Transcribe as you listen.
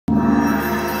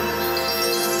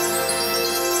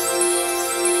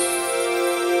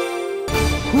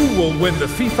will win the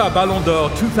FIFA Ballon d'Or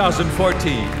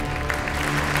 2014.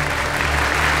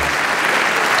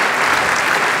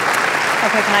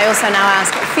 Okay, can I also now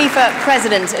ask FIFA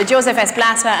President Joseph S.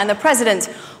 Blatter and the President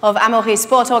of Amaury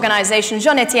Sport Organisation,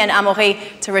 Jean-Etienne Amaury,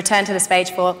 to return to the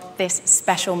stage for this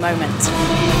special moment.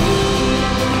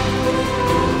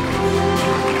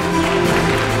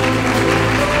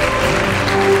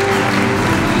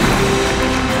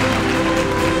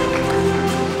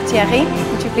 Thierry,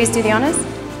 would you please do the honours?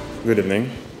 Good evening.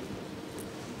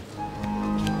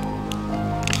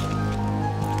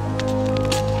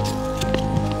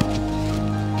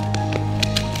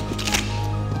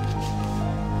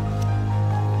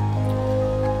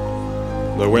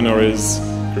 The winner is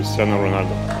Cristiano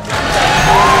Ronaldo.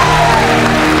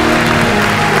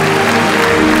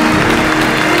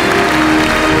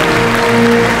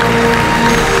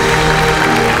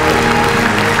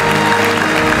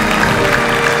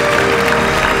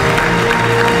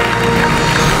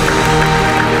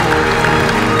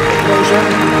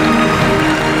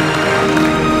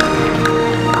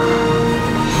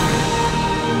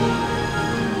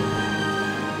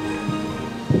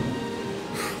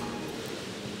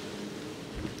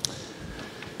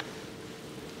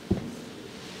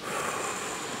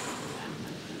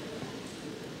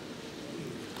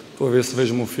 Vou ver se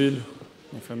vejo meu filho,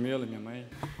 minha família, minha mãe.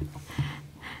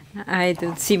 I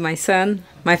don't see my son,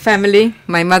 my family,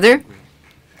 my mother.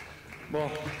 Bom.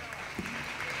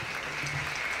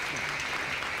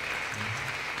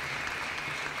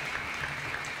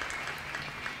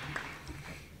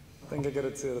 Tenho que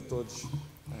agradecer a todos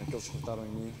aqueles que votaram em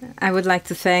mim. I would like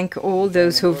to thank all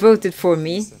those who voted for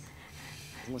me,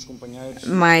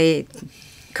 my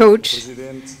coach,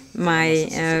 my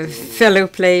fellow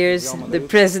players, the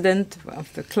president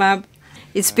of the club.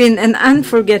 It's been an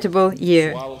unforgettable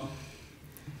year.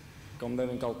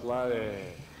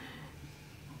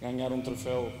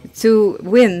 To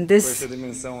win this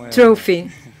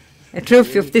trophy, a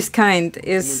trophy of this kind,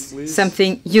 is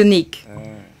something unique.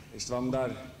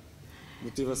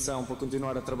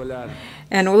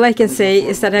 And all I can say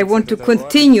is that I want to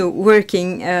continue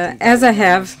working as I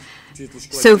have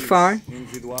so far,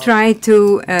 try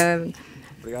to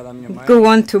go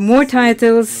on to more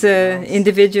titles,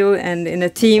 individual and in a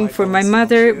team, for my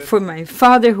mother, for my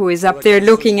father who is up there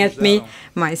looking at me,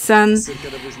 my son,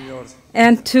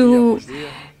 and to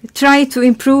try to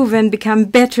improve and become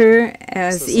better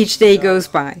as each day goes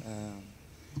by.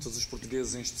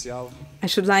 I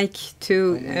should like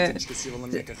to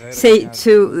say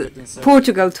to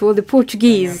Portugal, to all the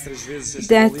Portuguese,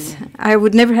 that I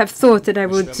would never have thought that I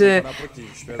would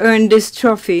earn this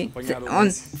trophy on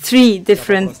 3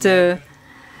 different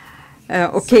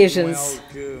occasions.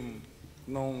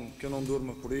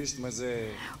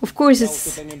 Of course,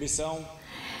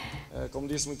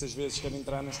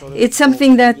 it's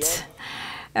something that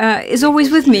is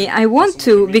always with me. I want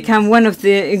to become one of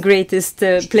the greatest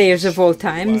players of all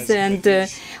times, and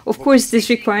of course this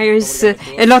requires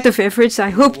a lot of efforts. I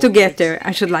hope to get there.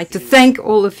 I should like to thank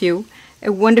all of you.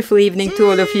 A wonderful evening to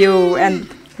all of you, and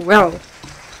well.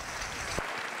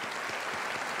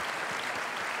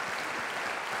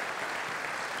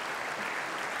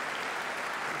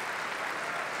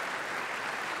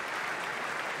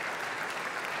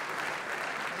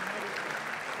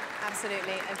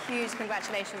 Absolutely. A huge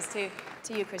congratulations to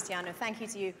you, Cristiano. Thank you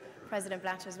to you, President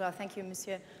Blatter, as well. Thank you,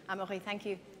 Monsieur Amaury. Thank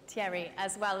you, Thierry,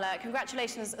 as well.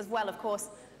 Congratulations as well, of course.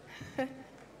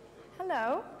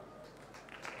 Hello.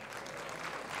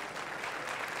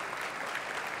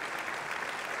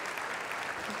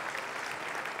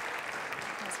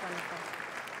 That's wonderful.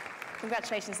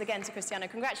 Congratulations again to Cristiano.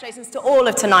 Congratulations to all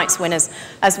of tonight's winners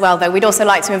as well, though. We'd also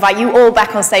like to invite you all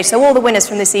back on stage. So all the winners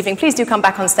from this evening, please do come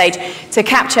back on stage to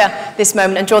capture this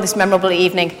moment and draw this memorable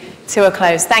evening to a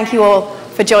close. Thank you all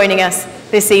for joining us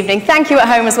this evening. Thank you at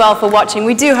home as well for watching.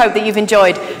 We do hope that you've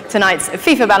enjoyed tonight's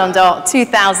FIFA Ballon d'Or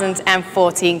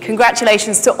 2014.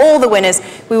 Congratulations to all the winners.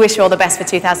 We wish you all the best for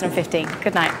 2015.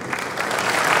 Good night.